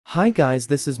Hi guys,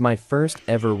 this is my first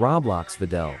ever Roblox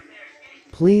video.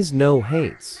 Please no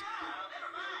hates.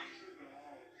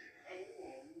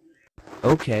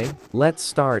 Okay, let's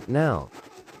start now.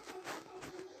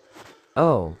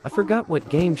 Oh, I forgot what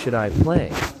game should I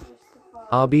play.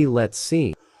 Let's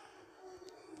see.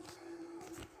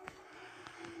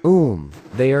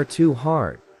 They are too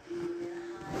hard.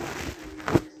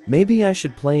 Maybe I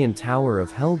should play in Tower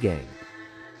of Hell game.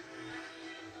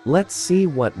 Let's see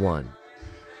what one.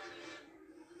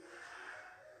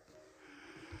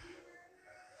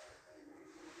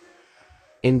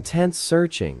 Intense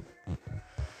searching.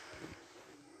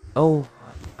 Oh,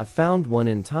 I found one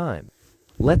in time.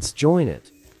 Let's join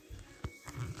it.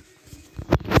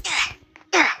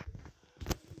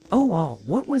 Oh,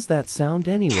 what was that sound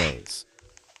anyways?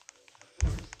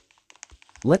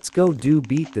 Let's go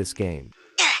beat this game.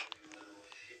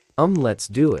 Let's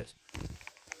do it.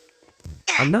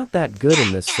 I'm not that good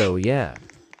in this, so yeah.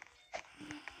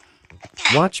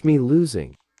 Watch me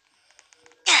losing.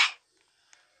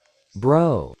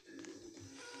 Bro.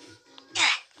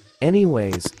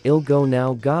 Anyways, I'll go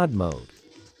now God mode.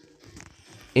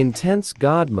 Intense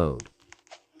God mode.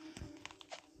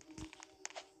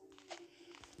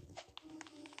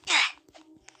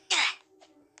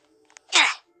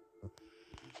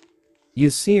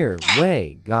 Yusir,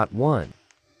 way, got one.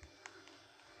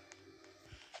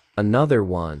 Another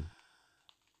one.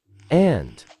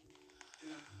 And.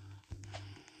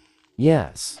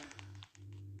 Yes.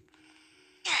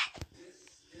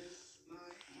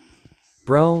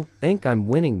 Bro, think I'm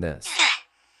winning this.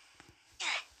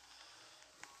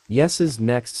 Yes's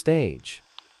next stage.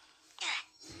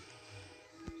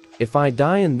 If I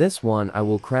die in this one, I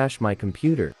will crash my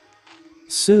computer.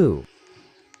 Sue.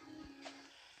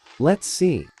 Let's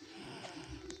see.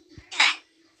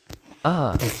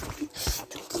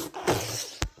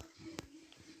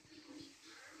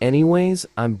 Anyways,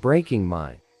 I'm breaking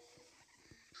my.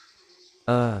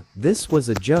 This was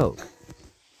a joke.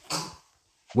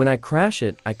 When I crash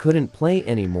it, I couldn't play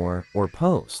anymore or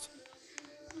post.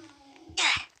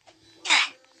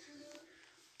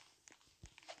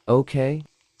 Okay.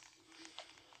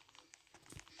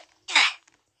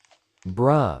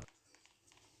 Bruh.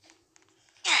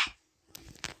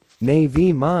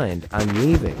 Navy mind, I'm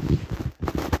leaving.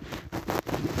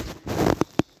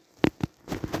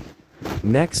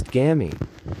 Next gammy.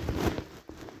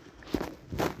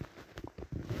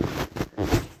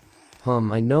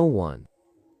 I know one.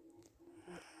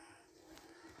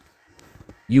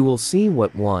 You will see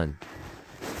what one.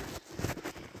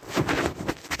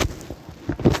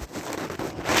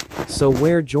 So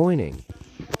we're joining.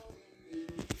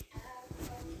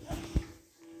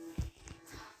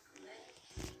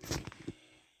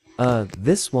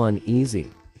 This one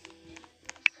easy.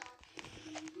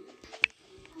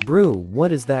 Brew,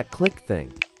 what is that click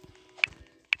thing?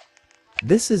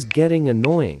 This is getting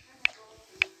annoying.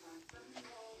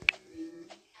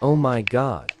 Oh my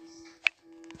god.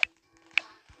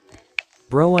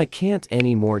 Bro, I can't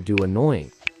anymore do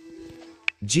annoying.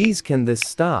 Jeez, can this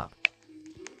stop?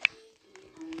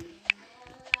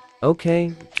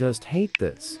 Okay, just hate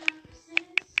this.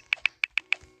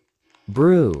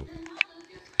 Brew.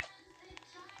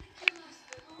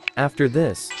 After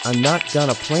this, I'm not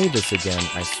gonna play this again,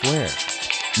 I swear.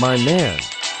 My man,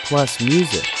 plus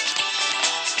music.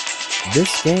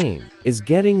 This game is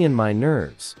getting in my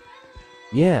nerves.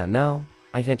 Yeah, now,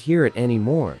 I can't hear it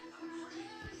anymore.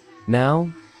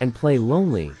 Now, and play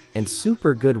lonely, and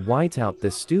super good whiteout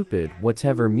this stupid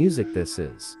whatever music this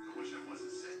is.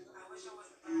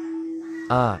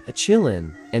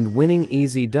 Chillin', and winning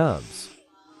easy dubs.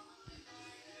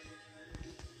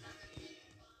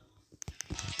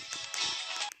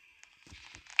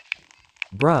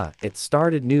 Bruh, it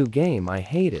started new game, I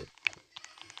hate it.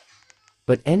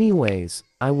 But anyways,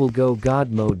 I will go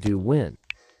God mode do win.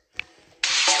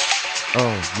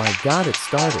 Oh my god, it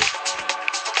started.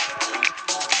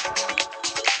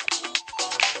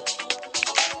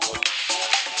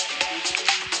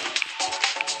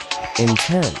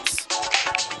 Intense.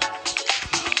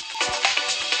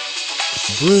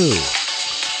 Brew.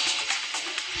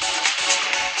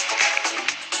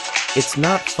 It's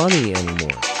not funny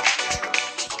anymore.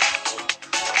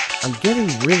 I'm getting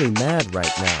really mad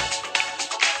right now.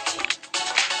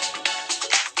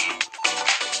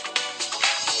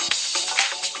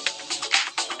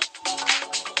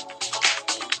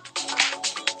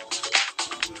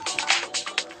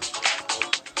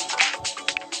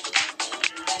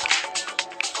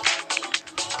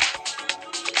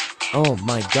 Oh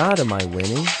my god, am I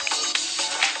winning?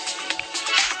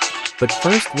 But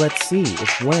first let's see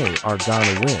if we are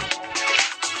gonna win.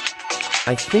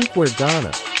 I think we're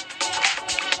gonna.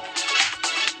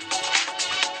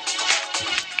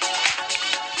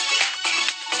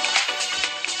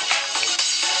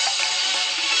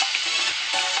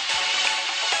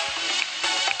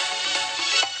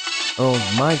 Oh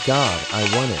my god, I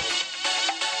won it.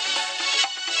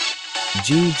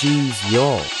 GG's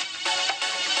y'all.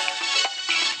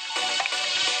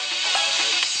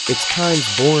 It's kinda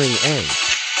boring, eh?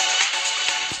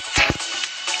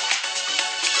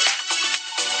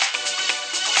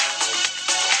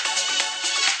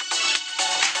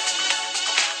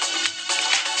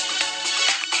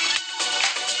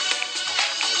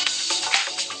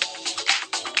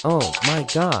 Oh my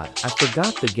god, I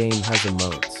forgot the game has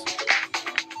emotes.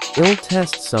 I'll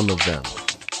test some of them.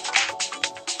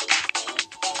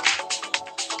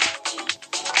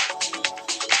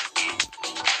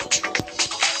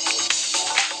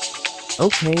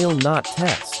 Okay, I'll not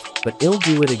test, but I'll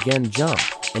do it again, jump,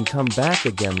 and come back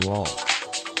again, lol.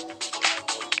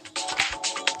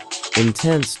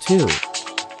 Intense too.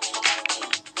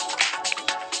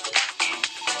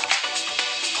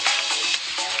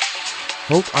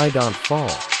 Hope I don't fall.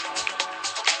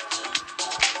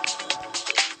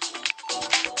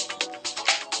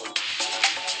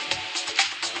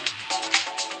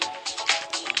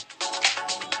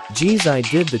 Geez, I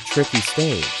did the tricky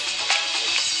stage.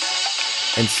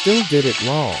 And still did it,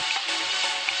 lol.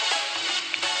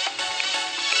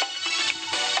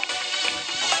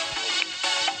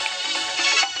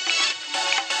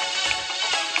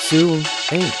 Soon,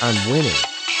 ain't I'm winning.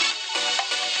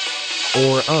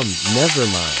 Or never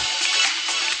mind.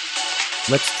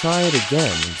 Let's try it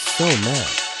again, I'm so mad.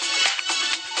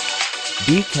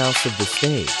 Beak house of the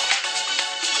stage.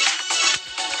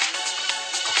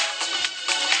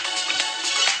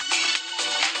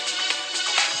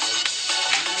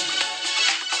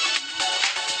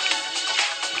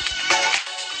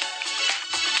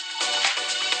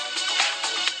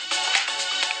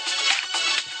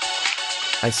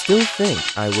 I still think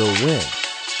I will win.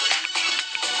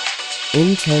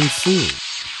 In 10C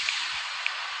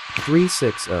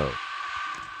 360.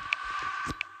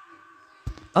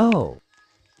 Oh.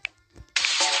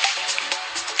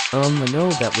 No,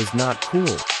 that was not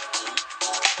cool.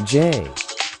 J.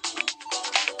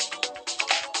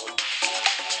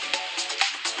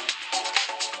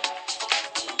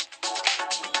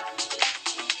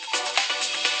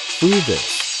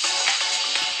 This.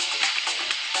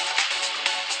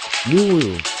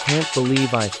 Yoo, can't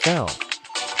believe I fell.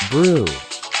 Brew.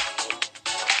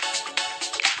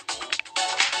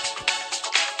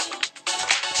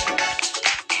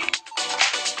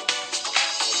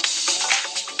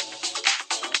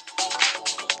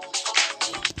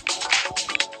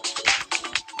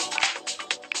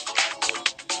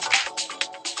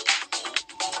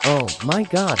 Oh my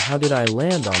god, how did I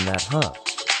land on that, huh?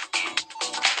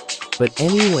 But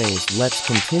anyways, let's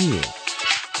continue.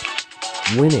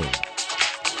 Winning.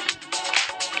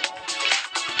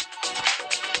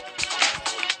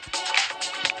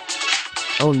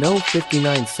 Oh no,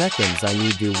 59 seconds I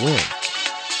need to win.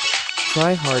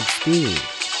 Try hard speed.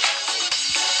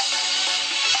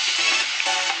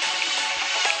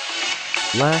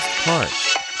 Last part.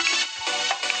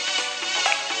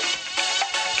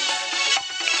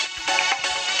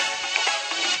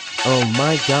 Oh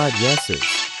my god, yeses.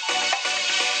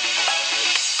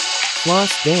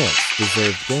 Floss dance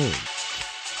deserved game.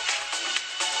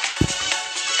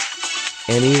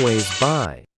 Anyways,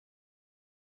 bye.